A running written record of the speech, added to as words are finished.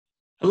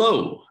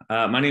Hello,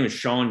 my name is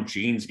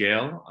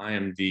Jeans-Gail. I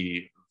am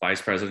the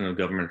Vice President of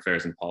Government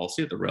Affairs and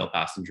Policy at the Rail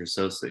Passengers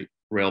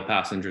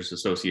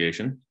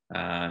Association.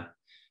 And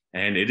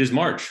it is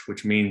March,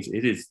 which means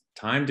it is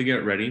time to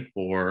get ready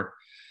for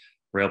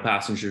Rail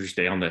Passengers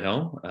Day on the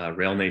Hill,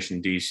 Rail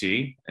Nation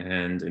DC,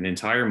 and an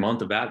entire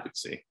month of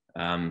advocacy.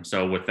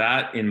 So with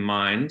that in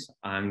mind,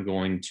 I'm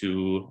going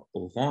to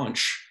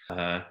launch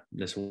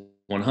this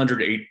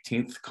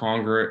 118th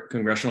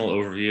Congressional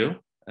Overview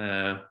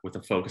with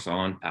a focus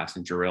on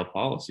passenger rail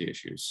policy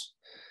issues.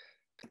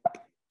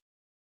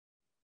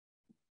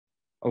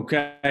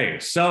 Okay,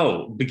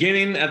 so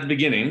beginning at the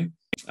beginning,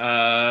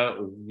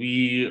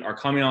 we are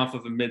coming off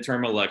of a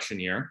midterm election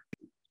year,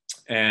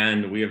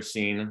 and we have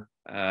seen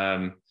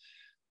a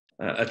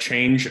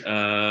change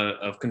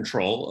of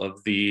control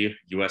of the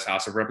U.S.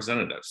 House of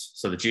Representatives.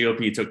 So the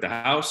GOP took the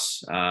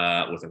House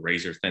with a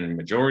razor-thin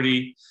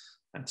majority.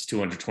 That's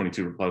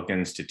 222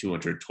 Republicans to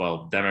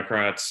 212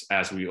 Democrats.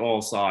 As we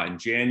all saw in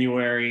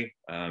January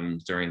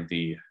during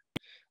the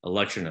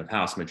election of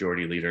House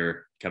Majority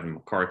Leader Kevin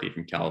McCarthy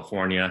from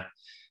California,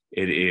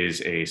 it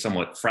is a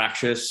somewhat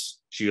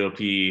fractious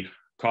GOP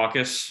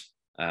caucus.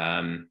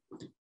 And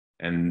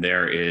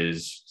there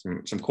is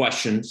some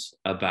questions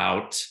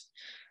about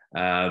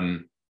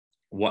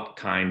what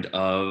kind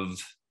of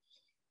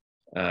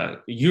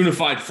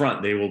unified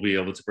front they will be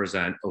able to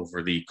present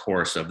over the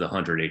course of the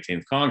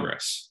 118th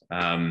Congress.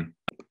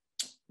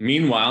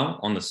 Meanwhile,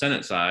 on the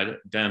Senate side,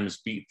 Dems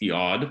beat the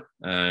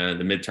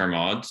midterm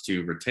odds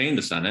to retain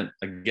the Senate,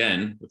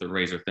 again, with a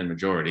razor-thin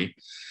majority.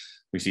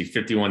 We see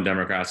 51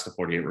 Democrats to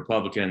 48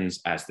 Republicans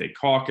as they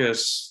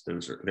caucus.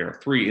 There are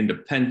 3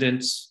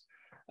 independents,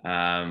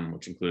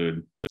 which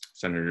include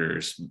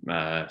Senators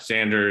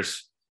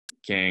Sanders,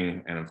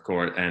 King, and of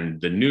course, and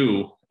the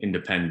new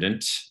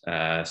independent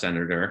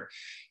senator,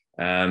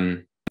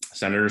 Senator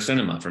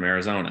Sinema from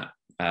Arizona.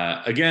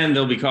 Again,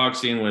 they'll be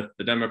caucusing with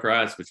the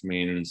Democrats, which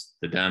means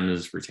the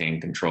Dems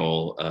retain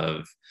control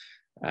of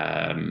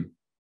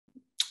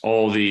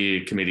all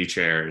the committee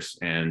chairs,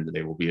 and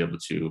they will be able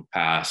to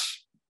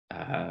pass,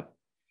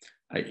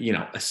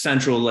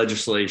 essential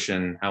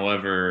legislation.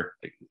 However,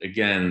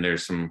 again,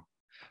 there's some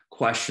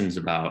questions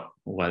about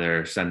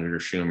whether Senator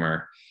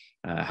Schumer,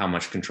 how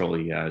much control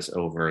he has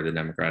over the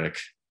Democratic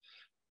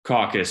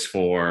caucus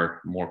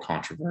for more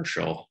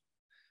controversial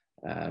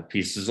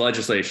pieces of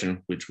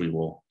legislation, which we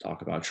will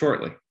talk about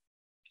shortly.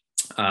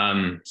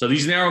 So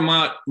these narrow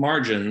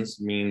margins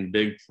mean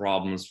big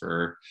problems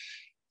for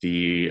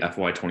the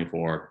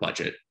FY24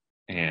 budget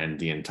and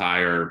the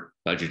entire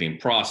budgeting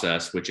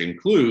process, which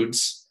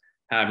includes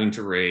having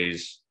to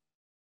raise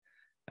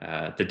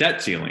the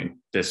debt ceiling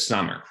this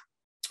summer.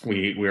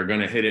 We are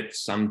going to hit it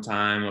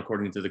sometime,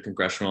 according to the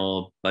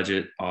Congressional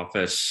Budget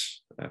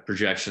Office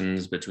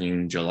projections,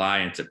 between July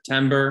and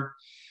September.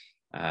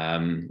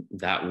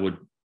 That would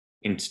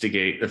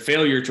instigate, the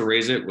failure to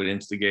raise it would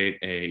instigate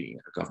a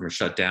government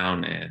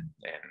shutdown and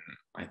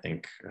I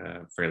think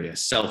fairly a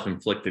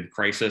self-inflicted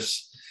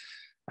crisis.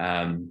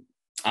 I'm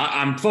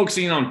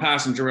focusing on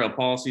passenger rail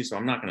policy, so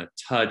I'm not going to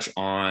touch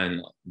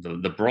on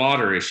the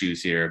broader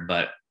issues here,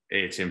 but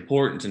it's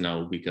important to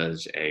know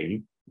because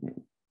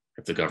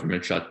if the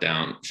government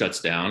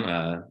shuts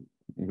down,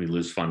 we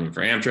lose funding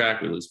for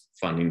Amtrak, we lose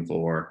funding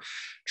for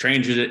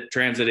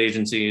transit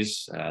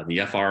agencies,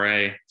 the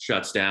FRA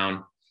shuts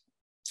down.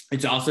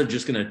 It's also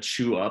just going to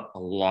chew up a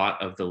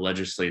lot of the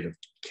legislative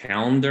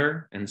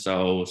calendar. And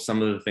so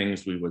some of the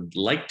things we would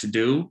like to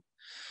do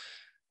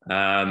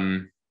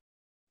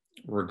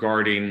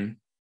regarding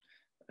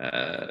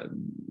the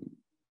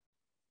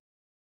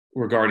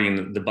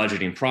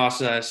budgeting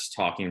process,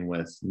 talking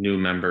with new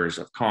members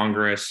of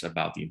Congress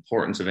about the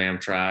importance of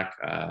Amtrak,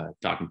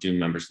 talking to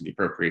members of the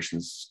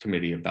Appropriations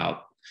Committee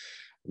about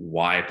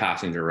why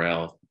passenger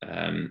rail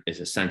is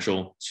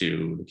essential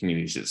to the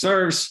communities it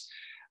serves.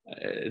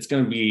 It's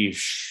going to be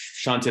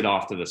shunted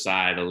off to the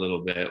side a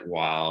little bit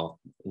while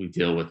we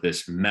deal with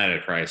this meta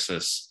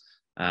crisis.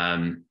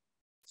 I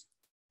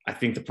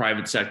think the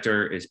private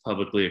sector is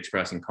publicly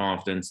expressing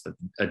confidence that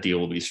a deal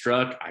will be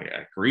struck. I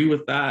agree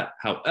with that.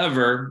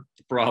 However,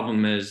 the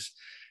problem is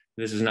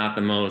this is not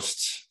the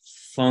most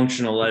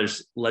functional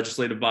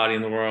legislative body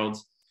in the world,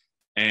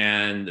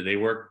 and they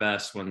work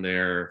best when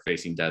they're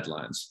facing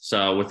deadlines.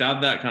 So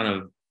without that kind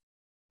of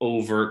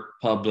overt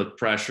public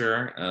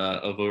pressure,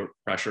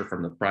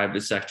 from the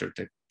private sector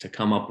to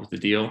come up with a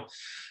deal,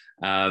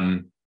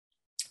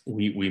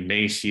 we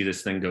may see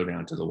this thing go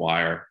down to the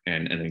wire.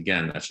 And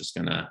again, that's just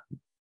going to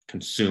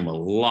consume a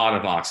lot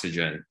of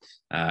oxygen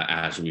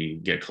as we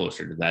get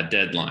closer to that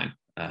deadline.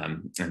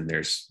 And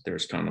there's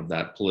kind of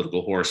that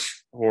political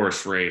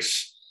horse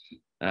race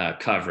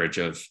coverage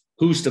of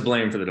who's to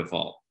blame for the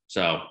default.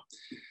 So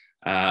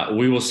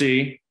we will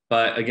see.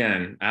 But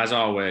again, as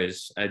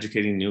always,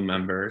 educating new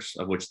members,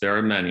 of which there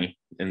are many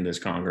in this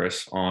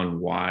Congress, on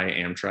why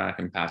Amtrak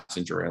and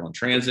passenger rail and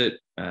transit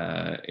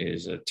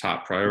is a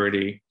top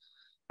priority,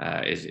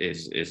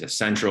 is a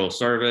central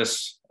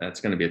service.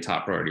 That's going to be a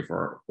top priority for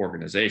our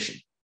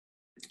organization.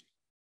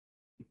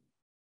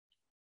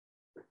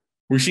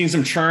 We've seen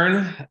some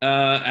churn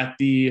at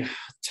the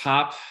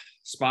top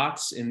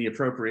spots in the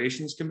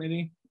Appropriations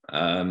Committee.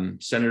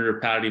 Senator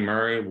Patty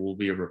Murray will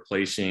be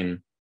replacing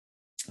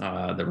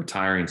the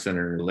retiring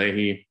Senator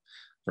Leahy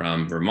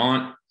from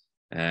Vermont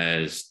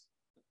as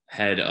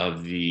head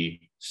of the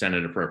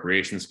Senate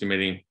Appropriations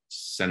Committee.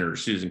 Senator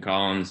Susan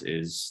Collins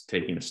is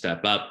taking a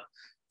step up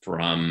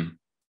from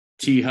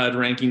THUD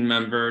ranking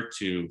member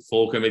to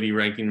full committee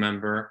ranking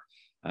member,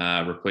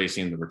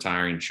 replacing the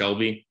retiring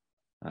Shelby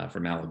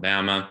from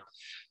Alabama.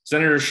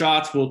 Senator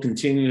Schatz will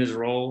continue his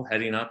role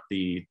heading up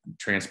the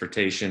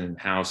Transportation and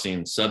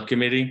Housing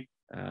Subcommittee.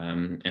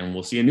 And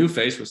we'll see a new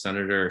face with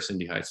Senator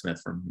Cindy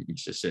Hyde-Smith from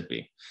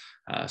Mississippi.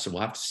 So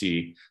we'll have to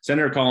see.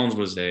 Senator Collins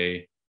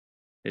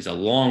is a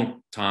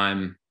long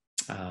time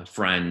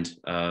friend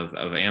of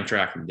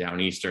Amtrak from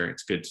Downeaster.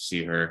 It's good to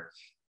see her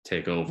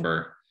take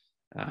over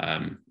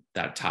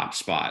that top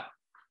spot.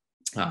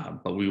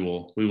 But we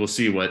will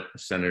see what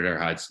Senator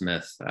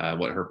Hyde-Smith,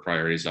 what her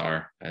priorities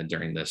are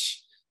during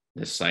this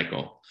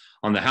cycle.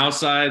 On the House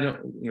side,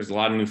 there's a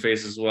lot of new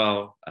faces as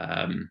well.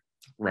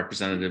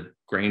 Representative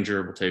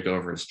Granger will take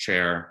over as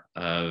chair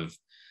of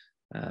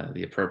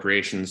the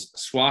Appropriations,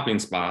 swapping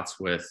spots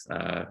with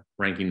now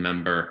ranking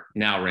member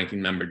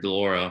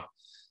DeLauro.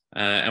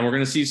 And we're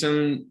going to see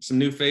some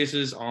new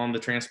faces on the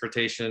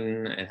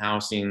Transportation and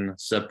Housing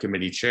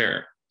Subcommittee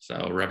chair.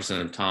 So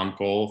Representative Tom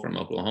Cole from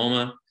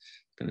Oklahoma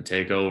is going to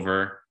take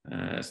over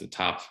as the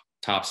top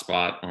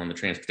spot on the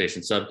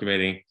Transportation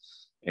Subcommittee.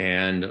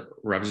 And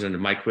Representative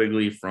Mike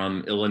Quigley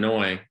from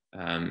Illinois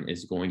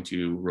is going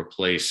to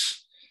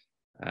replace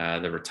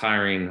the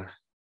retiring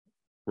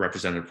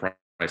Representative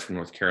Price from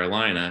North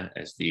Carolina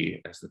as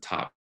the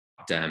top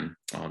Dem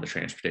on the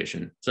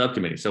Transportation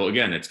Subcommittee. So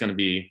again, it's going to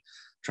be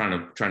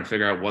trying to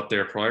figure out what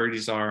their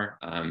priorities are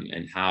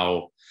and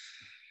how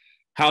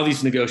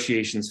these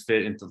negotiations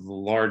fit into the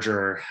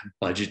larger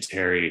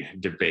budgetary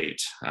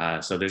debate.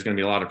 So there's going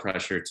to be a lot of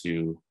pressure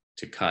to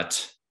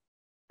cut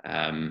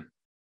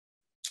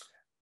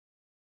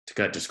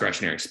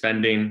discretionary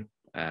spending.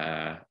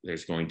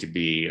 There's going to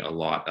be a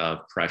lot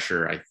of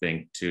pressure, I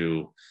think,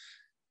 to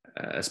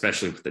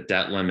especially with the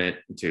debt limit,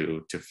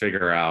 to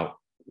figure out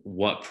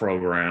what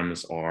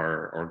programs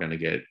are going to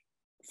get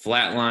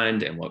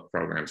flatlined and what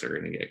programs are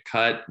going to get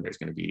cut. There's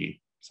going to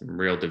be some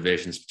real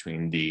divisions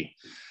between the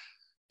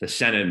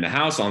Senate and the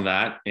House on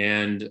that.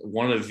 And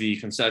one of the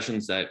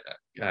concessions that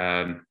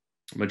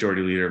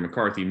Majority Leader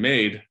McCarthy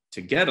made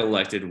to get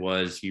elected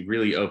was he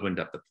really opened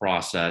up the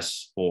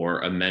process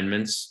for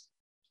amendments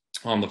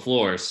on the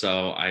floor.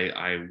 So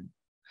I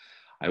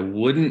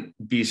wouldn't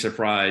be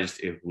surprised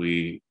if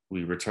we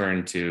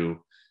return to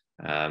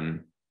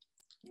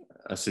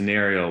a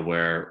scenario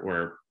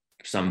where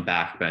some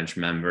backbench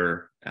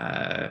member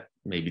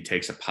maybe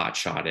takes a pot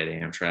shot at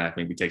Amtrak,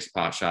 maybe takes a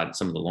pot shot at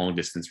some of the long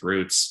distance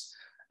routes.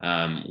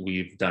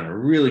 We've done a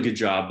really good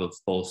job of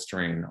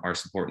bolstering our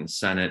support in the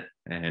Senate,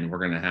 and we're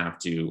going to have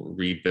to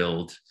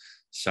rebuild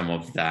some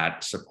of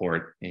that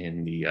support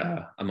in the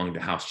among the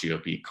House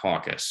GOP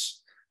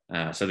caucus.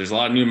 So there's a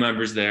lot of new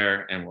members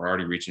there, and we're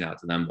already reaching out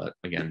to them. But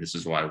again, this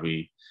is why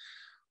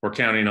we're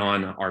counting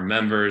on our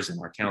members and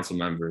our council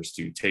members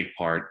to take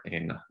part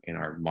in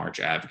our March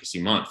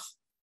Advocacy Month.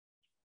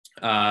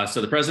 So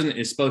the president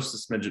is supposed to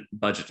submit a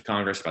budget to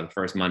Congress by the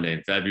first Monday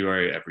in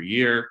February every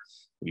year.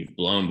 We've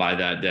blown by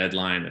that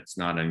deadline. It's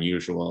not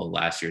unusual.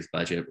 Last year's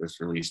budget was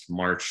released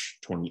March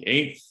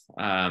 28th.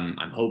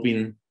 I'm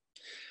hoping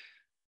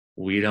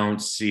we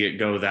don't see it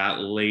go that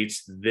late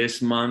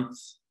this month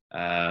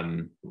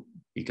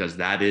because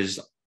that is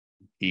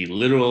the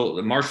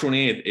March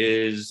 28th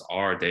is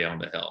our day on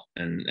the Hill.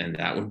 And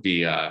that would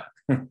be a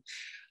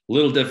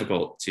little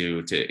difficult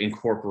to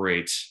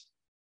incorporate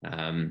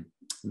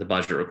the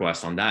budget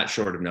request on that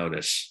short of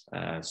notice.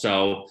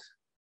 So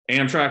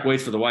Amtrak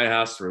waits for the White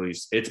House to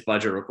release its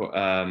budget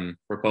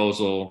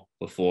proposal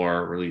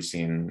before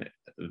releasing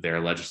their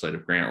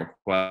legislative grant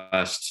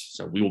request.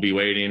 So we will be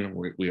waiting.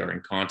 We are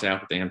in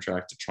contact with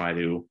Amtrak to try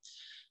to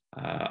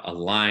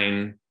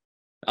align,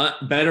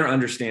 better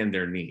understand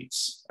their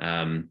needs.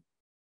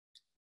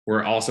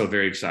 We're also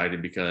very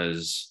excited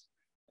because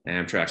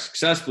Amtrak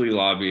successfully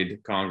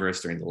lobbied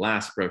Congress during the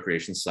last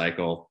appropriation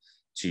cycle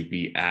to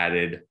be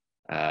added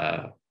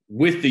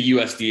with the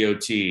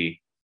USDOT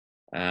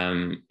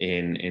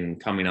in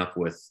coming up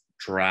with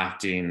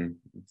drafting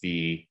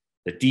the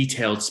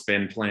detailed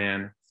spend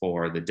plan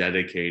for the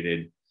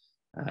dedicated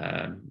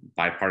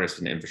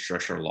bipartisan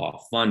infrastructure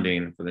law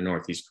funding for the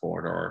Northeast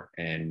Corridor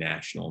and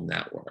National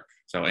Network.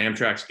 So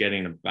Amtrak's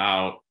getting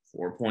about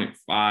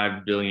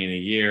 $4.5 billion a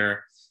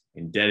year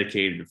in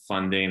dedicated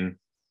funding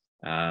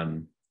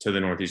to the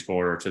Northeast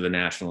Corridor, to the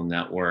National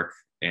Network,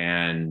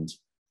 and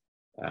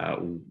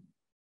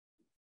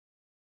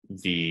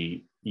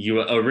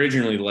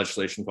originally the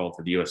legislation called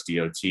for the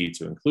USDOT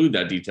to include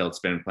that detailed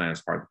spend plan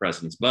as part of the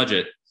president's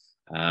budget.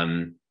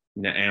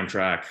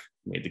 Amtrak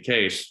made the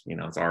case,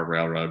 it's our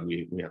railroad.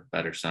 We have a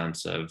better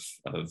sense of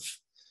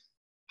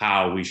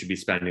how we should be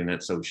spending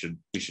it. So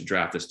we should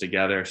draft this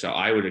together. So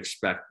I would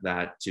expect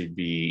that to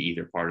be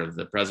either part of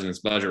the president's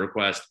budget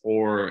request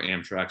or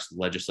Amtrak's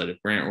legislative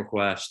grant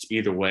request.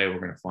 Either way, we're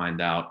going to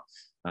find out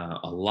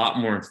a lot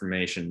more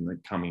information in the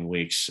coming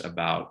weeks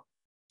about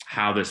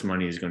how this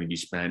money is going to be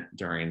spent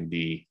during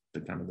the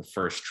kind of the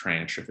first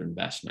tranche of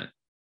investment.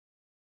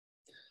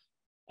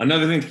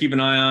 Another thing to keep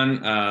an eye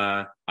on,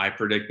 I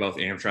predict both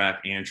Amtrak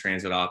and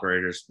transit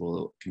operators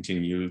will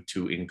continue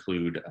to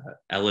include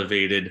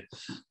elevated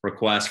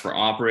requests for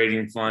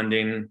operating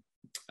funding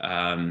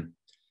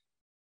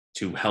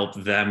to help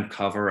them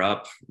cover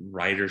up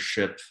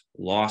ridership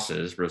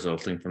losses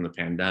resulting from the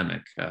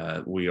pandemic.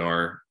 We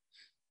are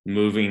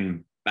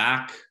moving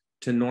back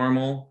to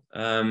normal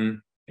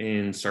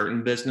in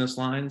certain business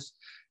lines,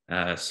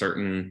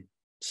 certain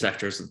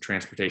sectors of the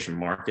transportation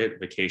market.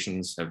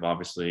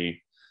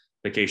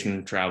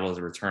 Vacation travel has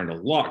returned a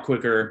lot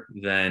quicker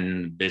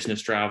than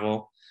business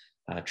travel.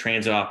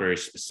 Transit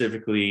operators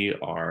specifically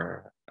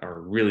are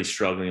really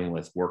struggling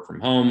with work from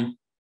home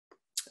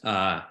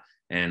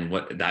and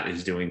what that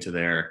is doing to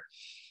their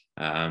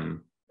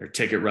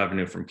ticket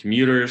revenue from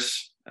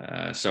commuters.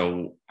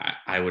 So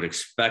I would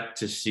expect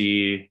to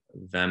see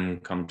them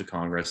come to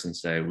Congress and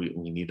say, we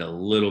need a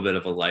little bit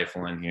of a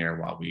lifeline here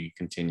while we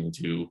continue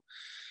to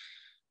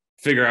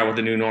figure out what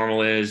the new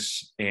normal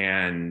is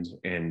and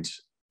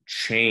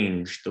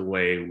change the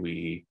way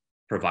we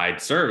provide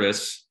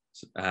service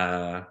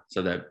so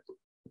that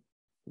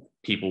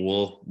people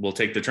will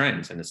take the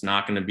trains, and it's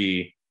not going to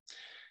be,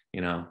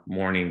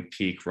 morning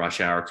peak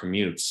rush hour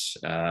commutes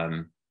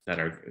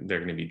they're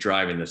going to be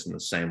driving this in the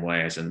same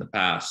way as in the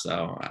past.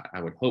 So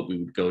I would hope we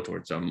would go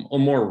towards a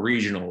more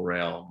regional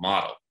rail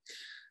model.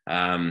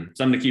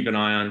 Something to keep an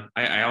eye on.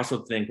 I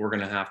also think we're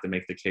going to have to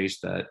make the case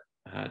that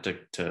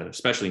to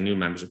especially new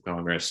members of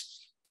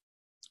Congress,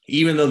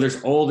 even though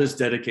there's all this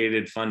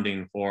dedicated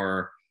funding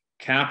for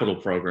capital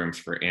programs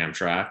for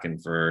Amtrak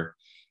and for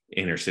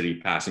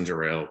intercity passenger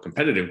rail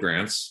competitive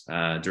grants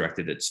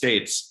directed at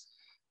states,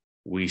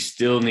 we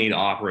still need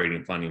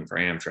operating funding for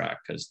Amtrak,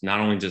 because not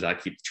only does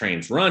that keep the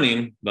trains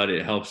running, but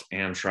it helps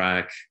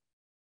Amtrak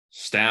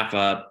staff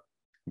up,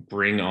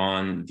 bring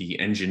on the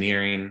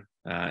engineering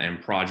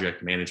and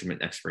project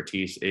management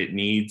expertise it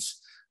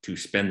needs to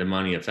spend the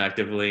money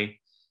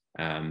effectively.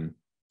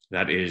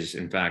 That is,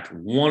 in fact,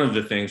 one of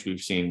the things we've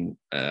seen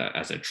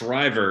as a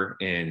driver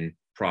in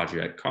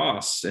project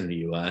costs in the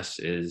U.S.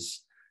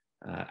 is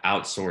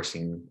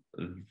outsourcing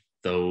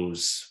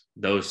those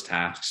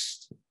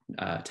tasks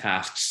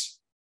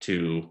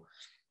to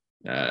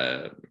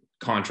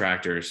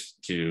contractors,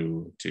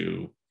 to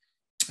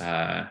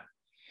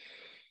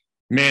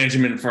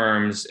management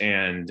firms,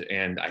 and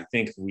I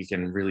think we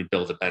can really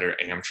build a better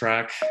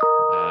Amtrak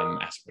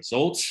as a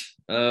result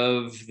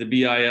of the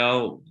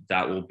BIL.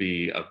 That will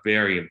be a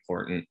very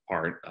important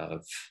part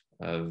of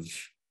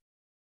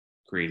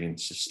creating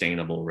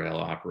sustainable rail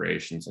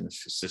operations and a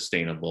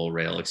sustainable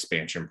rail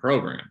expansion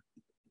program.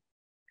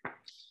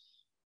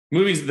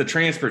 Moving to the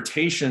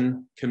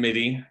Transportation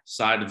Committee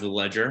side of the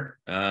ledger,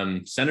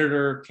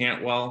 Senator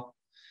Cantwell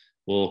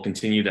will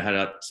continue to head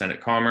up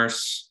Senate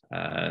Commerce.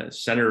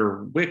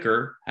 Senator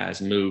Wicker has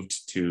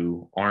moved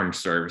to Armed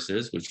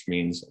Services, which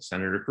means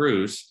Senator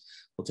Cruz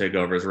will take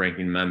over as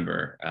ranking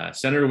member.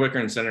 Senator Wicker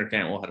and Senator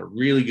Cantwell had a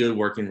really good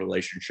working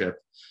relationship.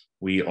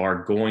 We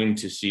are going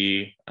to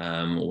see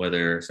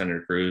whether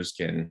Senator Cruz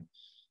can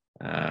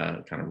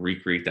kind of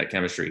recreate that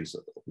chemistry. He's a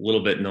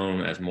little bit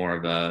known as more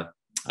of a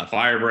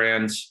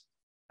firebrand.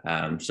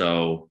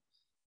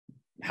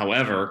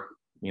 However,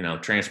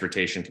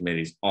 transportation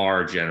committees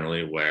are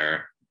generally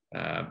where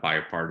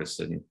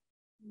bipartisanship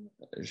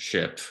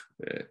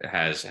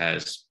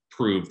has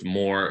proved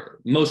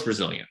most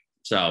resilient.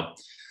 So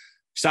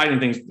exciting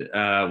things.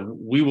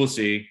 We will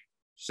see.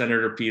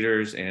 Senator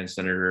Peters and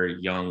Senator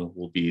Young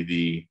will be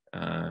the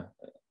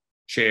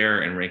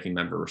chair and ranking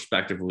member,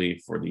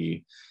 respectively, for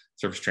the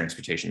Surface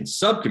Transportation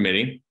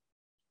Subcommittee.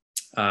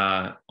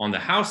 On the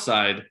House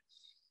side,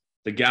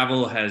 the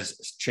gavel has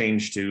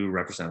changed to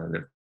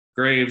Representative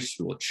Graves,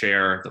 who will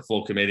chair the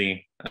full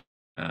committee,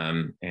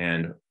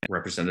 and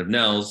Representative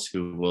Nels,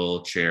 who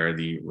will chair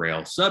the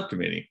Rail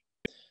Subcommittee.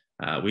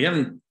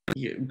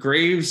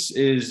 Graves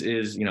is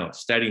a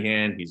steady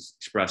hand. He's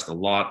expressed a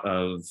lot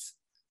of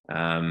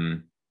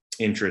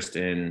interest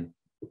in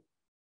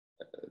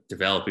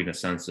developing a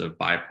sense of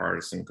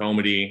bipartisan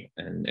comity,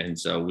 and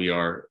so we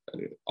are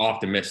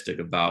optimistic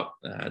about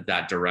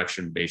that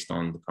direction based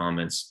on the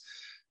comments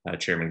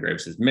Chairman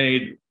Graves has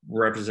made.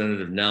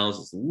 Representative Nels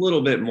is a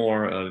little bit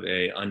more of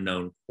a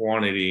unknown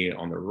quantity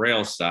on the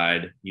rail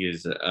side. He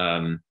is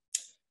kind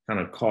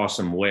of caused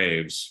some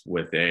waves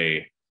with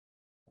an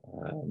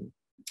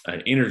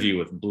interview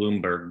with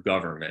Bloomberg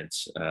Government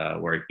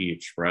where he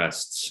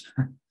expressed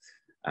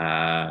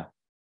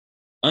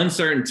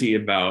uncertainty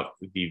about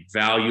the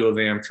value of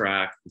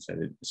Amtrak. He said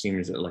it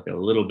seems like a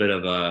little bit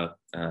of a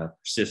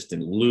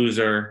persistent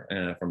loser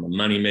from a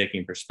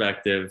money-making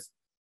perspective.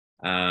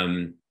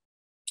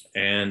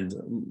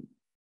 And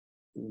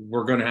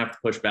we're going to have to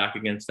push back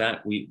against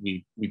that.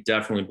 We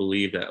definitely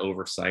believe that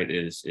oversight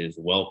is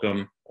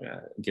welcome,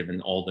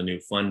 given all the new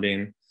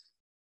funding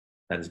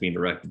that is being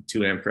directed to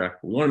Amtrak.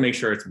 We want to make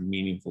sure it's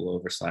meaningful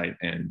oversight,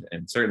 and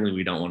certainly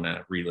we don't want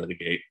to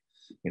relitigate,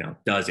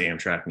 does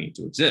Amtrak need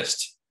to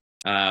exist?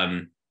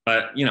 But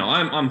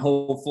I'm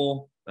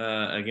hopeful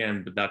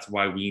again, but that's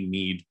why we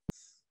need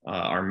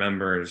our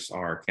members,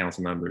 our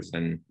council members,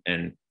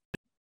 and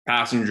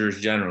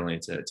passengers generally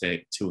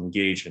to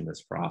engage in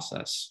this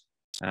process.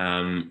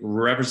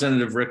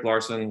 Representative Rick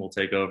Larson will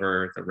take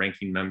over the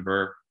ranking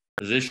member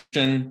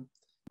position,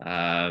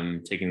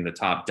 taking the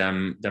top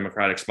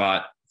Democratic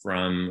spot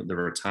from the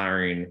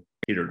retiring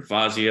Peter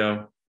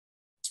DeFazio.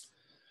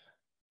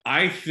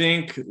 I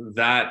think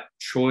that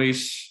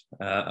choice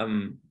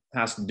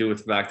has to do with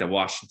the fact that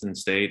Washington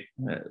State,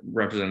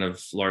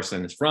 Representative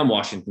Larson is from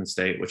Washington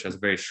State, which has a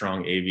very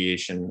strong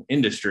aviation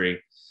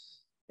industry.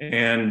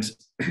 And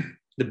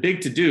the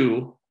big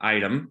to-do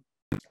item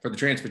for the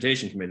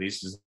transportation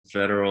committees is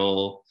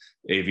Federal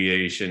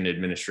Aviation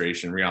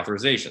Administration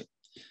reauthorization.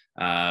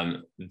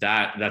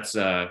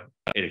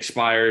 It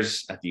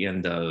expires at the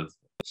end of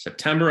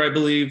September, I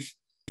believe.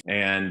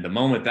 And the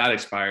moment that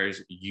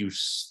expires, you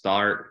lose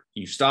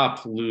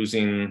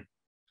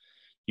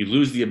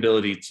the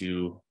ability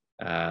to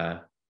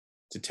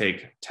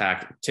take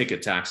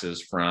ticket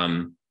taxes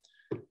from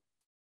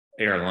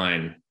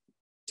airline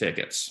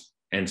tickets.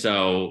 And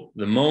so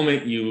the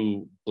moment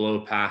you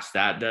blow past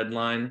that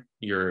deadline,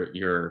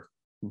 you're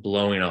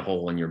blowing a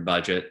hole in your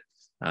budget.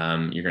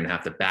 You're going to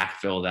have to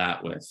backfill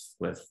that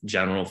with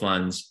general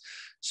funds.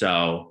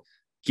 So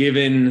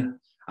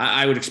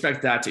I would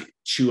expect that to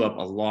chew up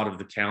a lot of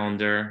the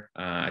calendar.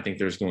 I think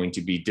there's going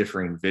to be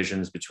differing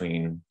visions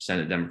between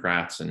Senate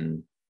Democrats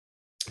and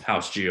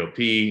House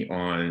GOP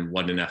on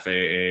what an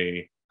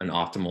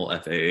optimal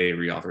FAA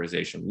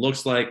reauthorization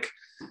looks like,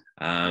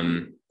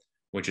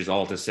 which is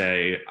all to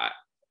say,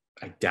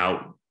 I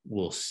doubt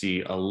we'll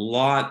see a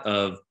lot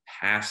of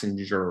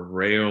passenger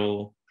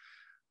rail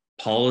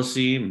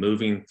policy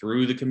moving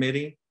through the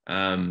committee.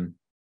 I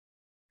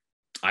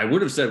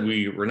would have said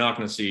we were not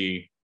going to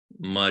see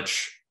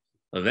much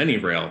of any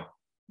rail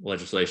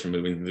legislation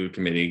moving through the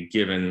committee,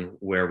 given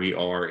where we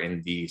are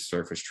in the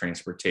surface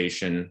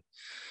transportation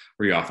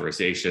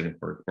reauthorization.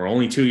 We're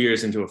only 2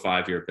 years into a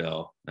 5-year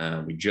bill.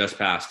 We just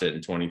passed it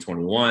in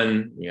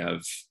 2021. We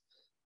have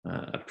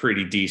a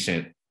pretty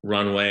decent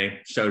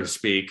runway, so to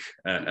speak,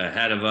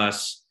 ahead of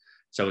us.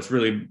 So it's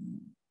really,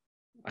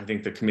 I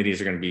think the committees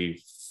are going to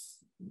be,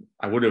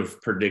 I would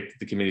have predicted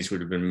the committees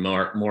would have been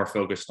more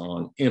focused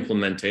on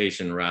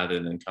implementation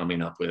rather than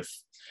coming up with,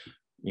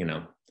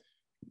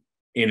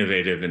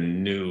 innovative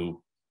and new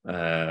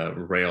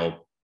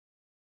rail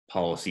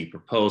policy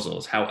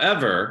proposals.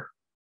 However,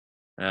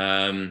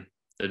 the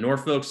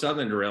Norfolk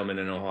Southern derailment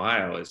in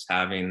Ohio is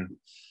having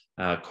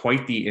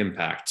quite the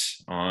impact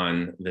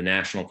on the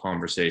national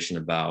conversation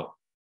about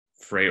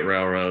freight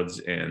railroads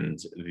and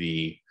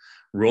the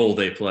role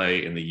they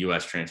play in the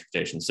U.S.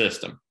 transportation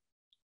system.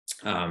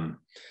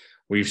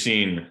 We've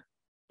seen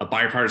a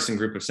bipartisan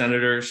group of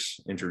senators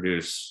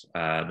introduce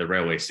the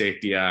Railway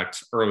Safety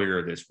Act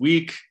earlier this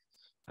week.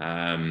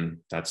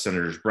 That's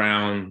Senators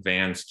Brown,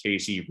 Vance,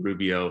 Casey,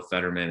 Rubio,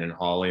 Fetterman, and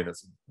Hawley.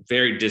 That's a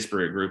very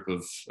disparate group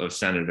of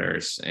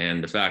senators.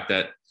 And the fact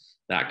that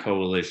that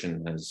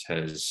coalition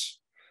has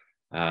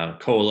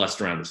coalesced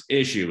around this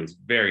issue is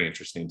very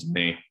interesting to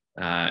me.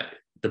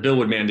 The bill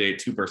would mandate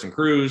two-person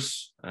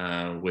crews,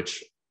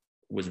 which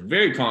was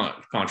very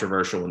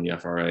controversial when the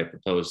FRA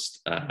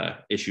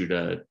issued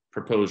a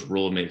proposed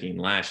rulemaking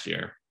last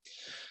year.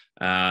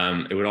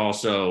 It would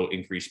also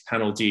increase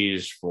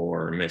penalties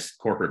for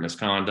corporate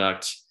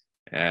misconduct,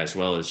 as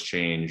well as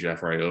change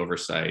FRA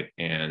oversight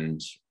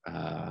and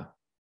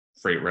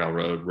freight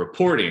railroad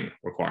reporting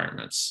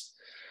requirements.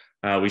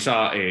 We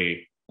saw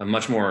a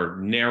much more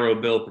narrow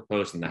bill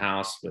proposed in the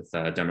House with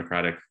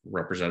Democratic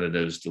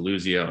Representatives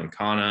DeLuzio and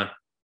Khanna,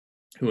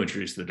 who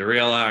introduced the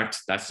Derail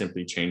Act. That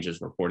simply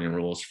changes reporting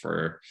rules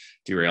for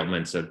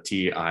derailments of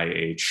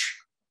TIH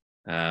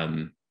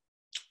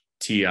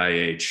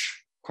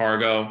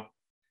cargo.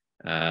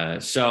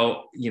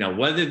 So,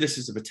 whether this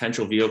is a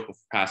potential vehicle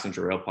for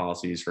passenger rail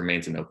policies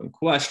remains an open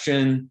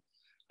question.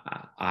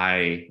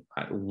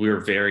 We're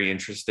very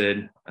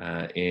interested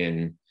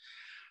in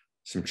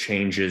some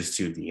changes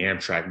to the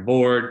Amtrak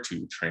board,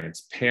 to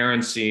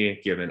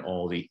transparency, given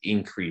all the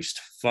increased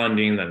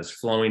funding that is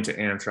flowing to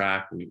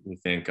Amtrak. We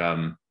think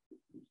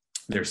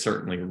there's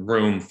certainly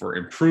room for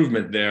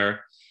improvement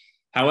there.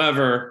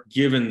 However,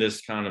 given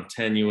this kind of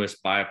tenuous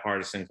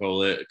bipartisan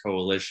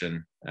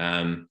coalition,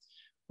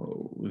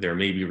 there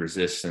may be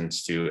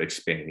resistance to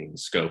expanding the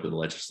scope of the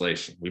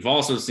legislation. We've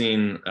also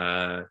seen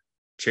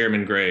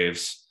Chairman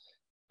Graves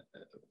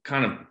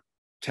kind of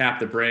tap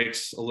the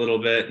brakes a little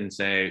bit and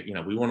say,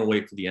 we want to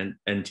wait for the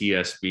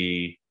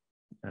NTSB,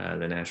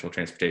 the National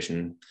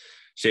Transportation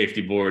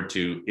Safety Board,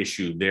 to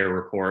issue their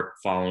report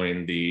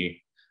following the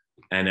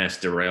NS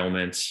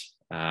derailment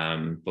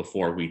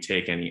before we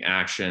take any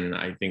action.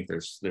 I think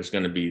there's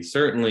going to be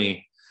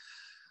certainly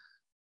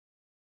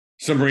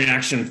some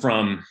reaction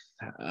from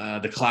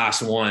the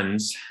class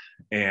ones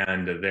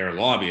and their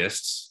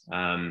lobbyists,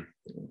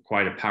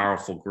 quite a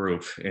powerful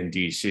group in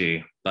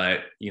DC.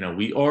 But,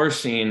 we are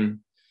seeing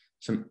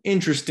some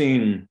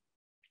interesting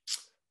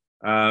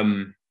coalitions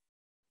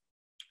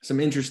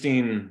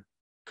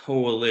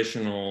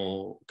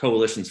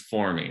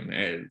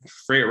forming.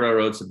 Freight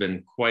railroads have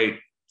been quite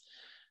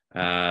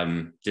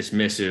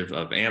dismissive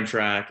of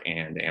Amtrak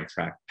and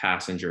Amtrak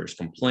passengers'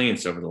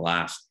 complaints over the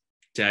last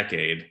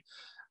decade.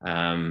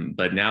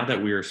 But now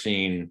that we are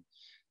seeing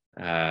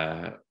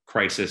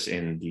crisis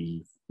in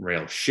the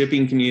rail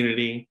shipping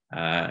community,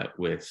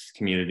 with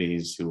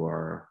communities who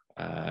are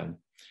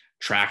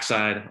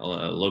trackside,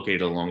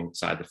 located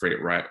alongside the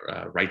freight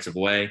rights of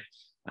way,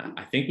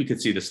 I think we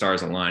could see the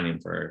stars aligning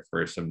for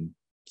some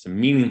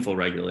meaningful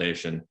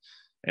regulation.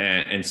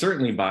 And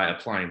certainly by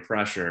applying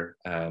pressure,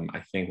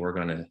 I think we're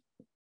going to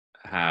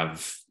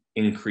have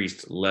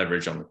increased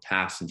leverage on the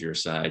passenger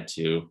side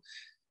to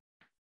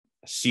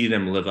see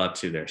them live up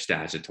to their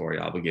statutory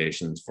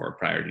obligations for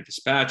priority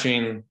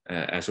dispatching,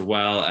 as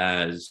well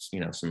as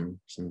a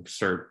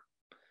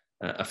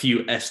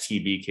few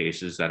STB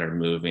cases that are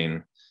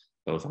moving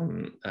both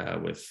on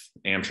with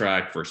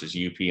Amtrak versus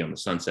UP on the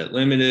Sunset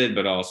Limited,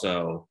 but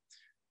also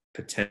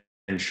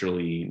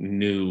potentially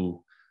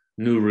new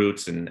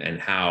routes and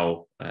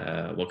how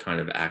what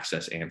kind of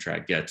access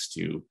Amtrak gets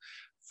to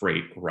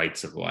freight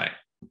rights of way.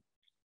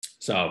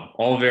 So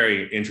all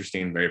very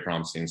interesting, very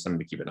promising, something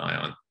to keep an eye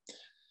on.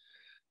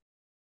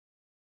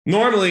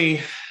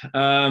 Normally,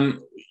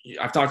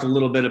 I've talked a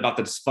little bit about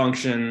the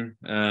dysfunction,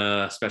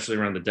 especially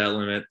around the debt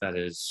limit, that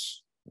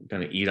is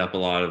going to eat up a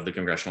lot of the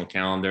congressional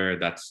calendar.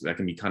 That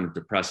can be kind of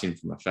depressing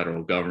from a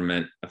federal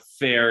government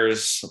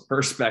affairs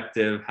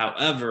perspective.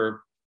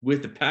 However,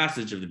 with the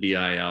passage of the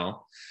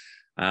BIL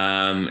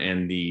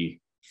and the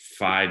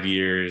 5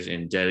 years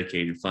in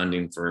dedicated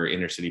funding for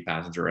intercity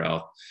passenger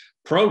rail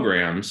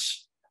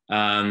programs,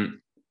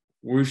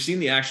 we've seen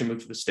the action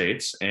move to the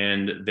states,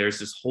 and there's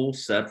this whole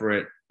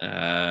separate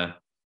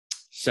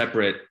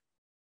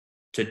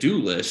to-do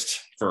list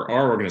for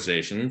our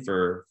organization,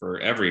 for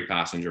every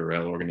passenger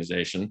rail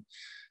organization,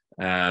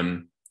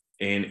 in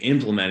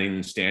implementing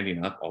and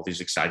standing up all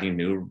these exciting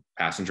new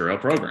passenger rail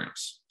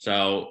programs.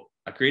 So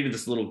I created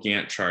this little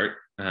Gantt chart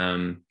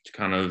to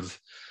kind of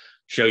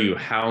show you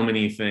how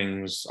many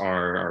things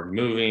are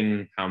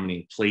moving, how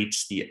many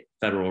plates the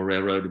Federal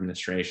Railroad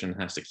Administration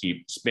has to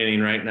keep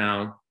spinning right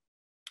now.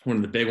 One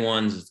of the big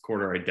ones is the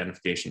Corridor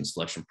Identification and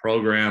Selection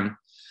Program.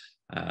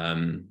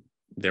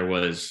 There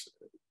was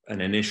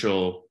an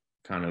initial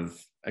kind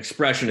of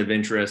expression of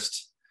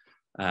interest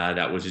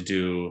that was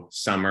due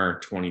summer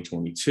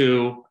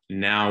 2022.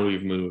 Now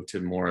we've moved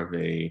to more of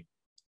a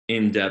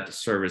in-depth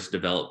service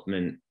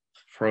development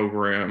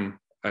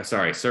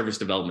service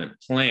development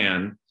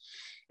plan,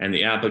 and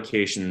the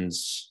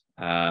applications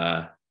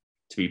to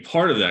be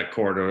part of that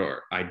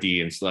corridor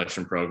ID and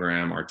selection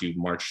program are due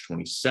March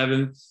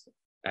 27th,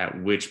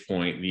 at which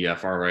point the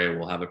FRA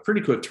will have a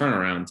pretty quick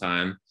turnaround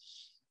time,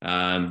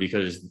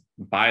 because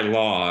by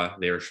law,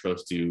 they were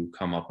supposed to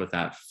come up with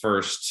that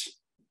first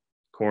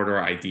corridor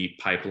ID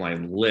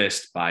pipeline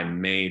list by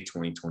May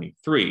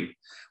 2023.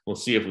 We'll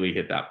see if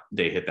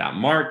they hit that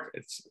mark.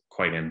 It's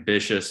quite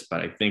ambitious,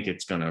 but I think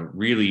it's going to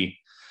really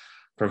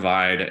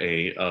provide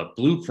a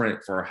blueprint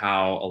for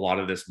how a lot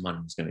of this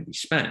money is going to be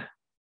spent.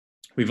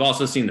 We've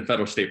also seen the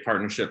federal-state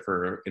partnership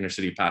for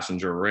intercity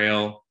passenger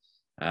rail,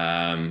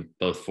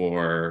 both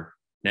for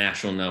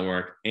National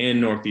Network and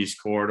Northeast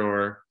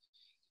Corridor,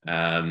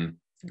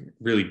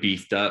 really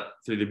beefed up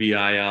through the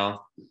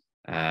BIL,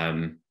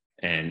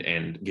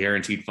 and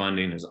guaranteed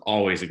funding is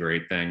always a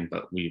great thing,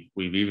 but we've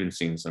even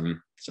seen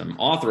some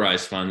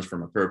authorized funds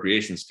from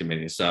appropriations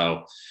committee.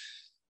 So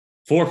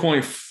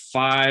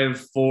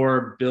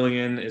 4.54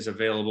 billion is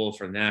available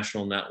for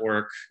National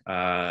Network.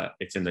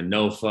 It's in the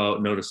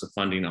NOFO, Notice of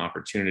Funding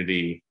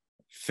Opportunity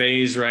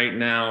phase right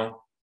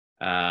now.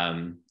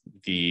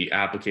 The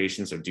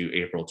applications are due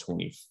April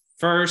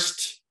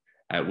 21st,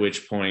 at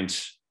which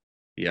point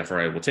the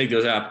FRA will take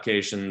those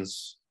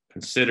applications,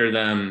 consider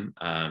them.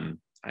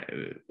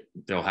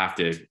 They'll have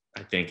to,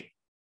 I think,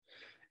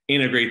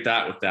 integrate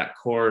that with that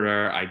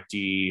corridor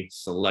ID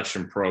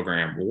selection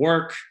program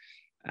work.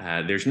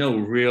 There's no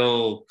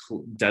real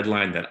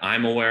deadline that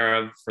I'm aware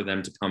of for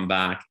them to come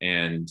back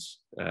and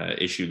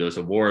issue those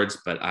awards,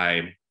 but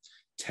I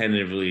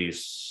tentatively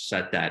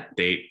set that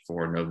date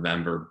for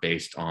November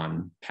based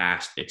on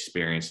past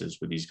experiences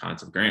with these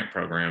kinds of grant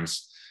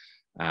programs.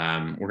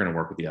 We're going to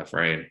work with the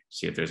FRA and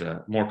see if there's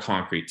a more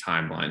concrete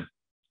timeline.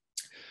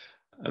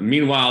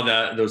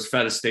 Meanwhile, those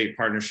Fed-State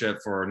partnership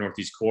for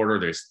Northeast Corridor,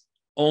 there's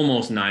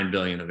almost $9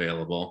 billion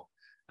available.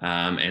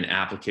 And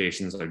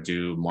applications are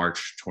due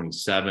March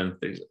 27th.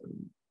 There's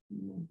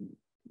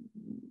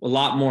a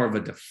lot more of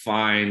a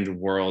defined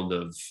world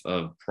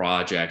of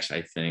projects,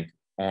 I think,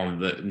 on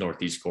the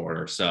Northeast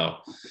Corridor. So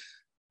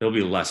there'll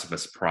be less of a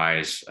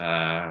surprise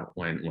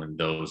when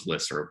those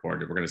lists are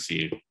reported. We're going to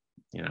see,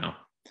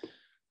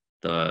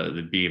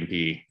 the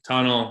BMP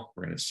tunnel.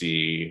 We're going to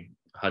see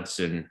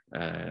Hudson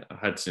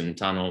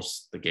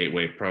tunnels, the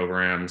gateway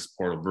programs,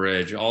 Portal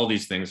Bridge, all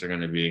these things are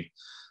going to be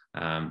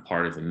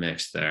part of the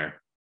mix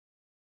there.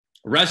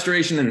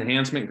 Restoration and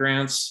enhancement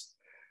grants.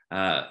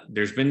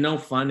 There's been no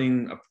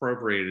funding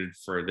appropriated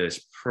for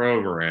this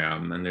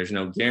program, and there's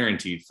no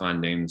guaranteed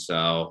funding.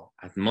 So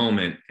at the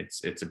moment,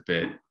 it's a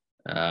bit,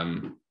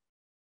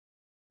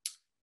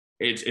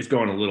 it's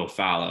going a little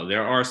fallow.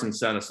 There are some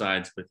set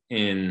asides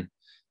within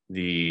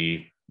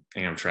the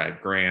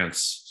Amtrak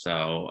grants.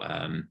 So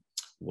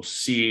we'll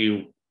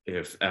see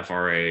if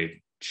FRA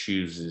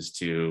chooses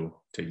to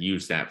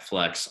use that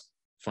flex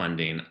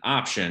funding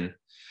option.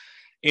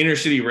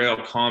 Intercity Rail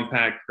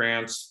Compact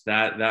grants,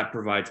 that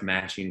provides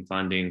matching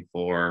funding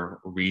for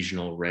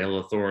regional rail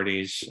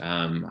authorities.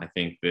 I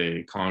think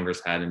the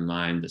Congress had in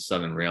mind the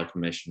Southern Rail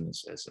Commission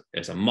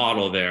as a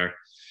model there.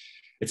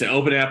 It's an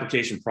open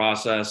application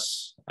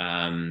process.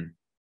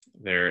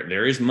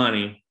 There is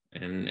money,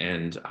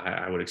 and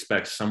I would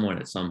expect someone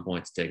at some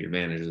point to take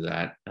advantage of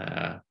that.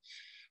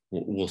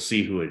 We'll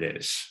see who it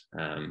is.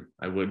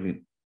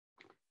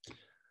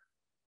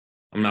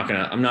 I'm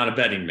not a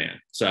betting man.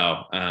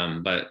 So,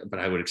 but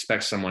I would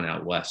expect someone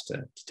out west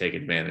to take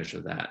advantage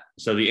of that.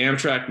 So the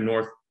Amtrak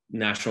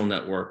National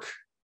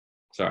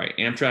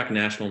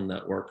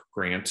Network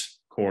Grant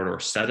Corridor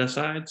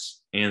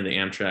set-asides and the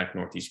Amtrak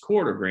Northeast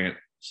Corridor Grant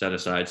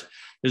set-asides.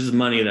 This is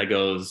money that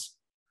goes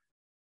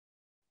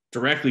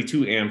directly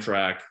to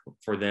Amtrak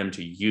for them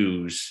to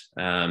use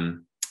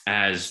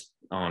as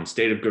on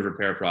state of good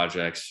repair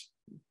projects,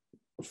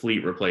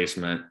 fleet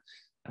replacement,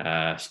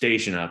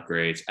 station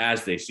upgrades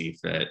as they see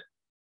fit.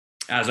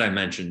 As I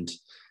mentioned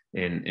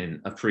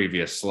in a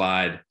previous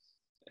slide,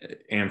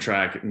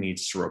 Amtrak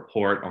needs to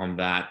report on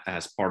that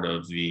as part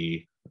of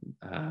the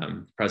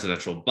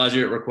presidential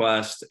budget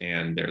request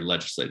and their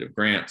legislative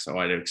grant. So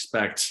I'd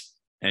expect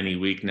any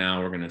week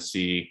now we're going to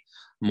see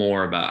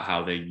more about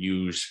how they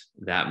use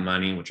that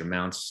money, which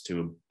amounts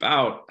to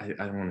about,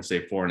 I want to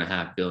say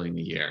 $4.5 billion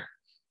a year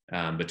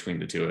between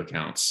the two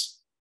accounts.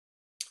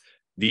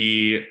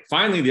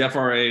 Finally, the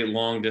FRA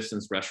long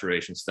distance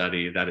restoration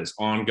study that is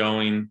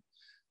ongoing.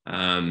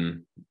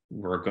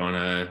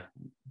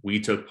 We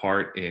took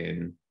part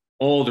in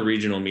all the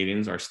regional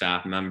meetings, our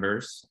staff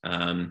members,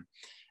 and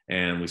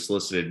we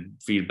solicited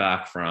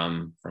feedback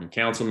from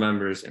council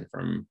members and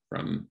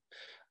from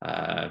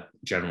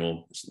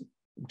general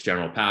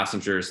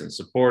passengers and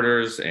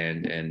supporters,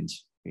 and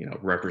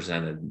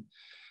represented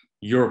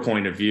your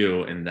point of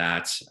view in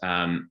that.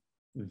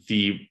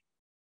 The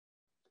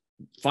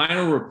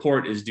final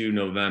report is due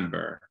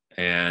November,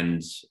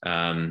 and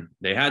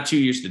they had 2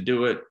 years to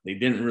do it. They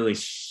didn't really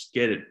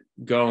get it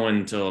going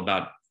until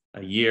about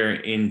a year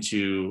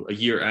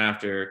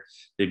after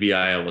the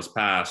BIL was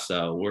passed.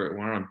 So we're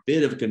on a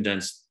bit of a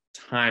condensed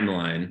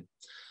timeline.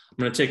 I'm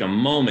going to take a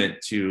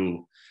moment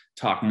to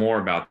talk more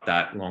about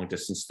that long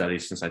distance study,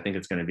 since I think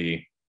it's going to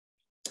be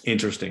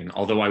interesting.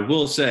 Although I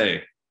will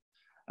say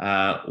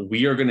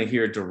we are going to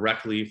hear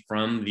directly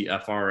from the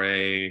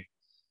FRA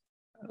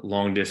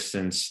long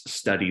distance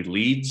study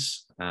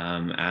leads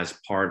as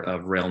part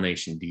of Rail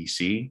Nation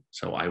DC.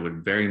 So I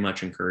would very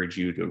much encourage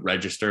you to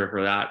register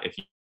for that if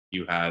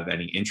you have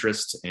any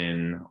interest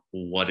in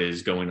what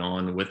is going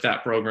on with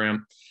that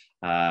program.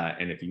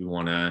 And if you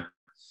want to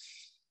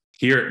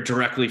hear it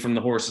directly from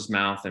the horse's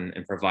mouth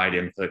and provide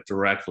input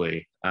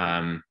directly,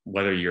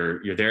 whether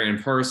you're there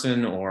in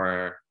person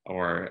or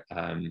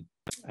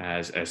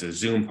as a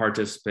Zoom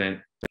participant,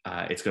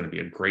 it's going to be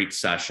a great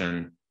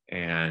session.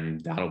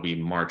 And that'll be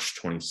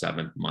March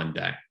 27th,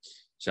 Monday.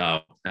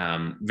 So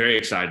very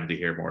excited to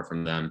hear more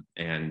from them.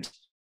 And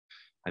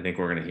I think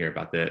we're going to hear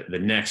about the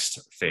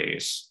next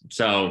phase.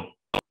 So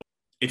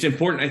it's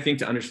important, I think,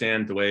 to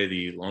understand the way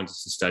the long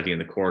distance study and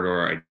the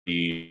corridor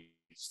ID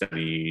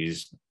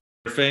studies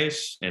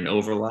interface and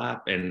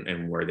overlap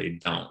and where they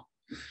don't.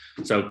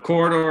 So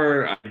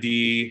corridor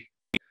ID,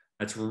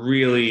 that's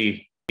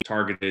really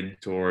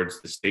targeted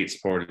towards the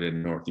state-supported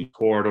and Northeast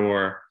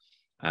corridor,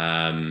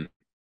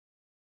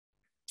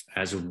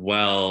 as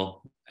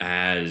well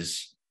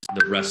as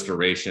the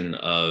restoration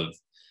of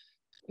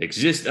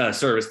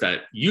service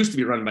that used to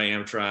be run by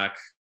Amtrak,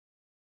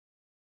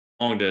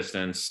 long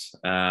distance,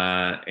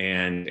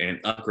 and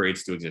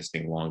upgrades to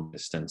existing long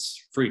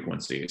distance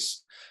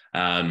frequencies.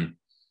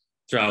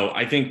 So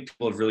I think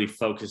people have really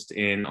focused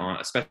in on,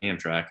 especially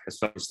Amtrak, has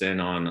focused in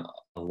on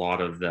a lot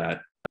of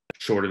that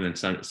shorter than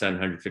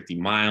 750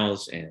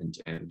 miles and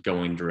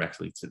going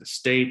directly to the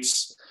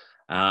states.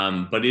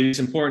 But it is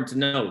important to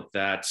note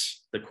that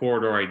the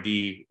Corridor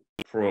ID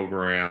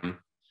program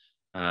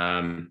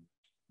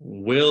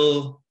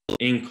will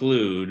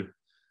include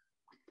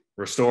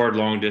restored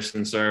long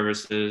distance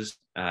services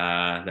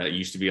that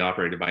used to be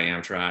operated by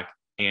Amtrak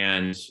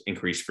and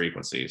increased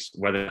frequencies,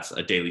 whether that's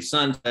a daily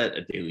Sunset,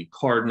 a daily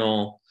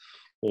Cardinal,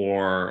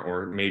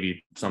 or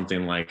maybe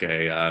something like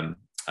a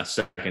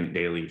second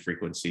daily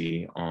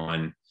frequency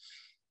on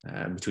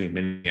between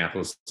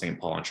Minneapolis, St.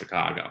 Paul, and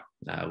Chicago,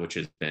 which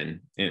has been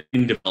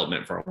in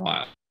development for a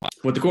while.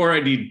 What the Core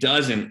ID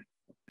doesn't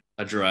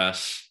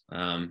address,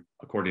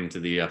 according to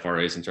the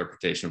FRA's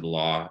interpretation of the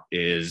law,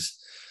 is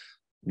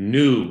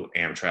new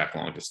Amtrak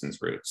long distance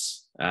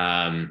routes.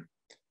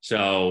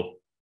 So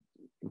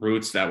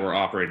routes that were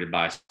operated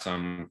by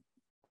some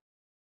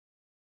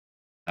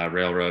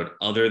railroad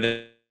other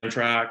than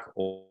Amtrak,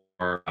 or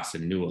a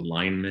new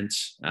alignment.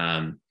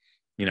 I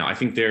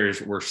think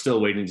we're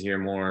still waiting to hear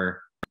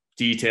more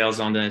details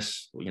on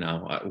this.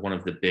 One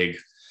of the big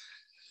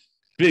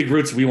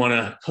routes we want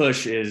to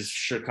push is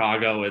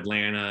Chicago,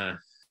 Atlanta,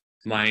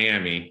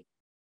 Miami,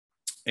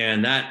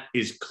 and that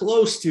is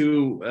close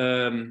to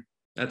an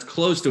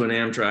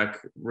Amtrak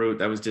route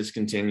that was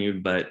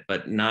discontinued,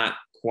 but not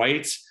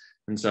quite.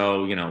 And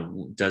so,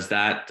 does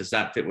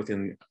that fit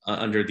within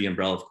under the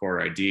umbrella of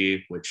core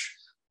ID, which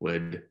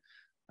would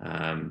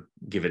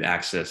give it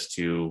access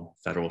to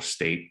federal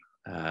state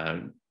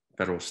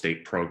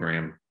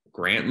program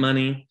grant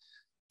money?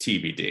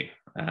 TBD.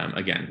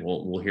 Again,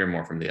 we'll hear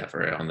more from the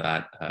FRA on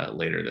that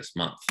later this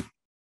month.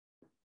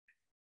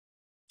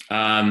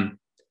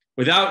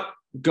 Without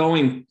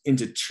going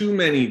into too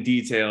many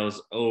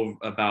details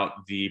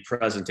about the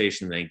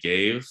presentation they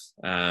gave,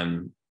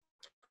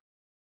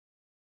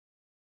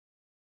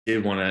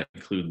 did want to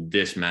include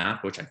this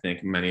map, which I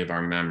think many of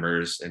our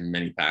members and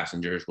many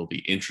passengers will be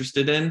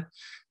interested in.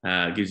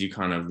 Gives you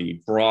kind of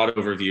the broad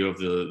overview of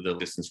the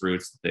distance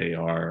routes that they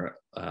are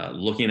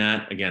looking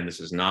at. Again, this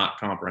is not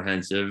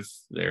comprehensive.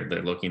 They're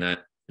looking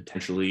at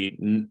potentially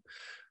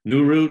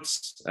new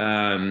routes.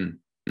 I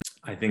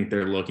think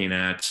they're looking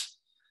at,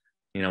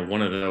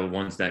 one of the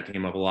ones that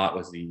came up a lot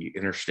was the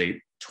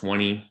Interstate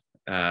 20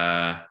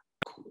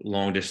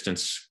 long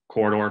distance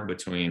corridor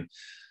between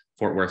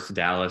Fort Worth,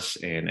 Dallas,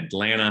 and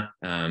Atlanta,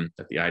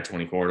 that the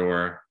I-20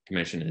 Corridor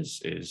Commission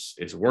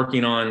is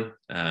working on.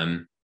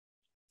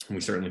 We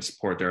certainly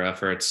support their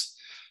efforts.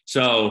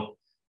 So,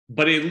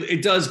 but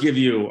it does give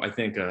you, I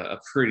think, a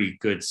pretty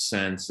good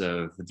sense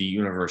of the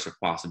universe of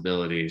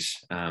possibilities.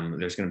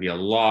 There's going to be a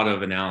lot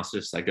of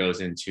analysis that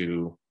goes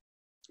into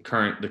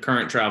the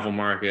current travel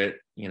market.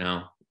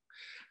 We're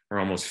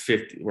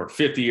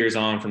 50 years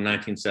on from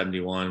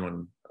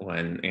 1971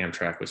 when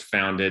Amtrak was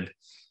founded,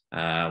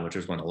 which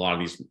was when a lot of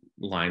these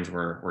lines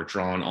were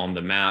drawn on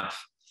the map.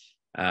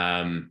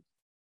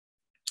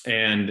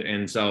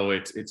 And so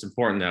it's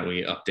important that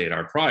we update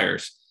our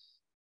priors.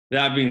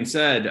 That being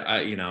said,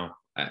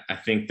 I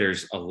think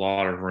there's a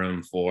lot of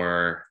room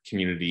for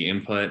community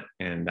input,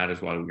 and that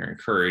is why we're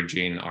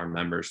encouraging our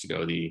members to go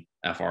to the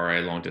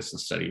FRA Long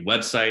Distance Study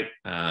website,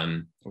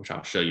 which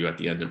I'll show you at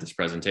the end of this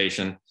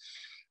presentation,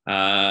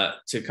 to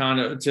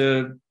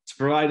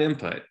provide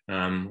input.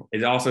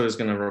 It also is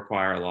going to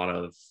require a lot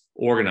of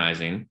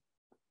organizing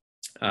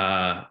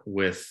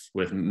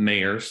with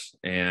mayors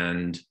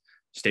and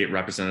state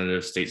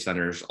representatives, state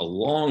senators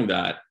along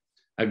that,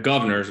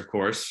 governors, of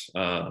course,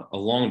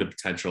 along the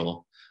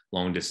potential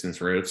long distance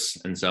routes.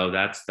 And so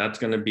that's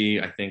going to be,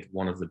 I think,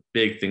 one of the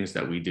big things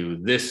that we do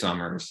this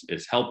summer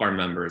is help our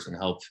members and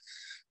help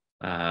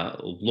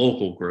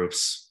local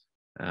groups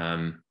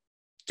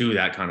do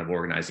that kind of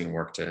organizing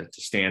work to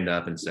stand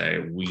up and say,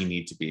 we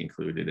need to be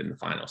included in the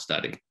final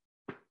study.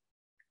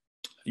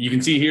 You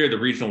can see here the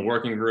regional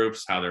working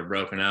groups, how they're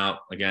broken out.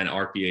 Again,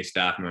 RPA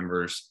staff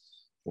members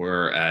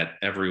were at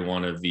every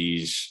one of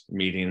these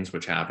meetings,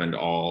 which happened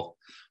all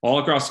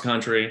across the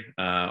country,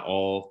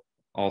 all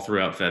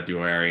throughout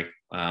February.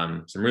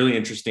 Some really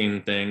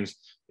interesting things.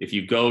 If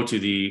you go to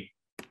the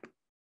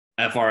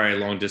FRA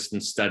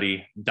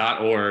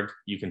longdistancestudy.org,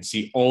 you can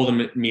see all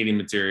the meeting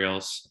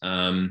materials,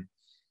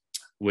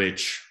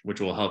 which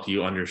will help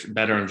you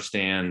better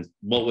understand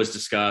what was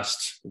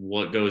discussed,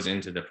 what goes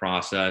into the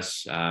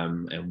process,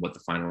 and what the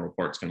final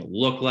report is going to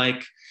look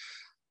like.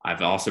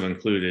 I've also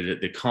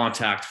included the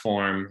contact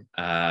form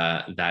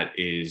that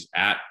is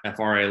at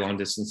FRA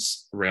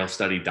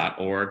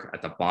longdistancerailstudy.org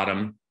at the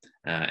bottom.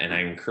 And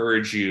I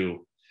encourage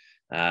you,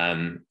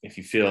 if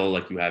you feel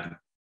like you have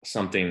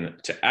something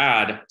to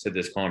add to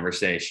this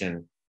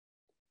conversation,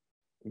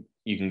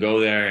 you can go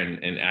there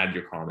and add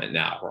your comment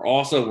now. We're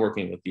also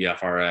working with the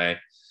FRA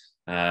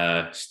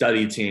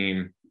study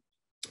team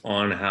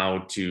on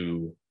how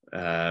to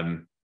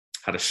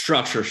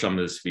structure some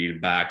of this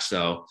feedback.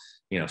 So,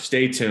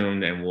 stay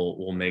tuned, and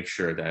we'll make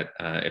sure that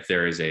if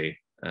there is a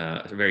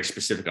very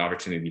specific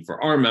opportunity for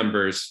our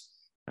members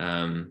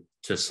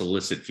to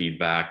solicit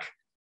feedback,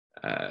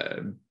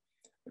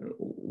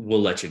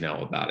 we'll let you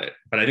know about it.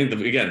 But I think,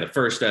 the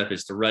first step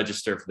is to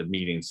register for the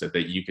meeting so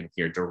that you can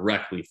hear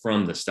directly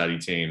from the study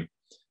team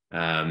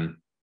on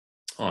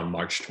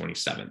March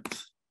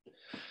 27th.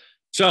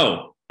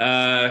 So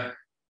there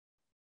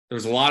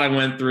was a lot I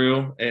went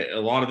through.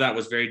 A lot of that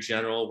was very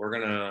general. We're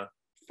going to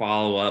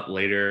follow up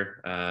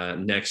later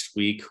next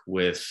week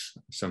with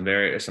some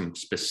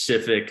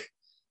specific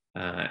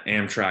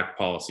Amtrak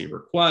policy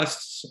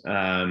requests,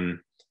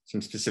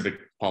 some specific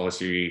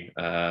policy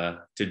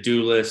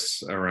to-do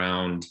lists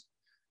around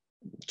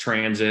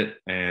transit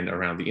and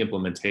around the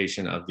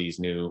implementation of these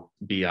new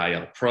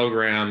BIL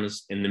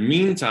programs. In the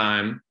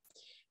meantime,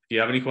 if you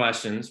have any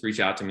questions, reach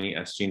out to me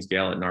at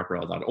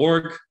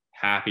Jeans-Gail@narprel.org.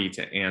 Happy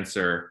to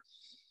answer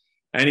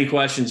any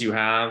questions you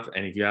have,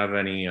 and if you have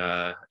any,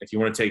 if you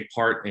want to take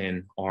part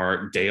in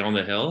our day on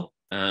the Hill,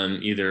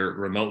 either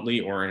remotely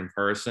or in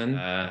person,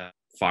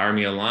 fire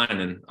me a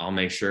line and I'll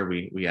make sure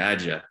we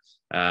add you.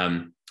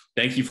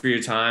 Thank you for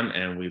your time,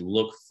 and we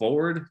look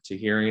forward to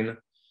hearing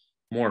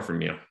more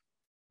from you.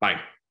 Bye.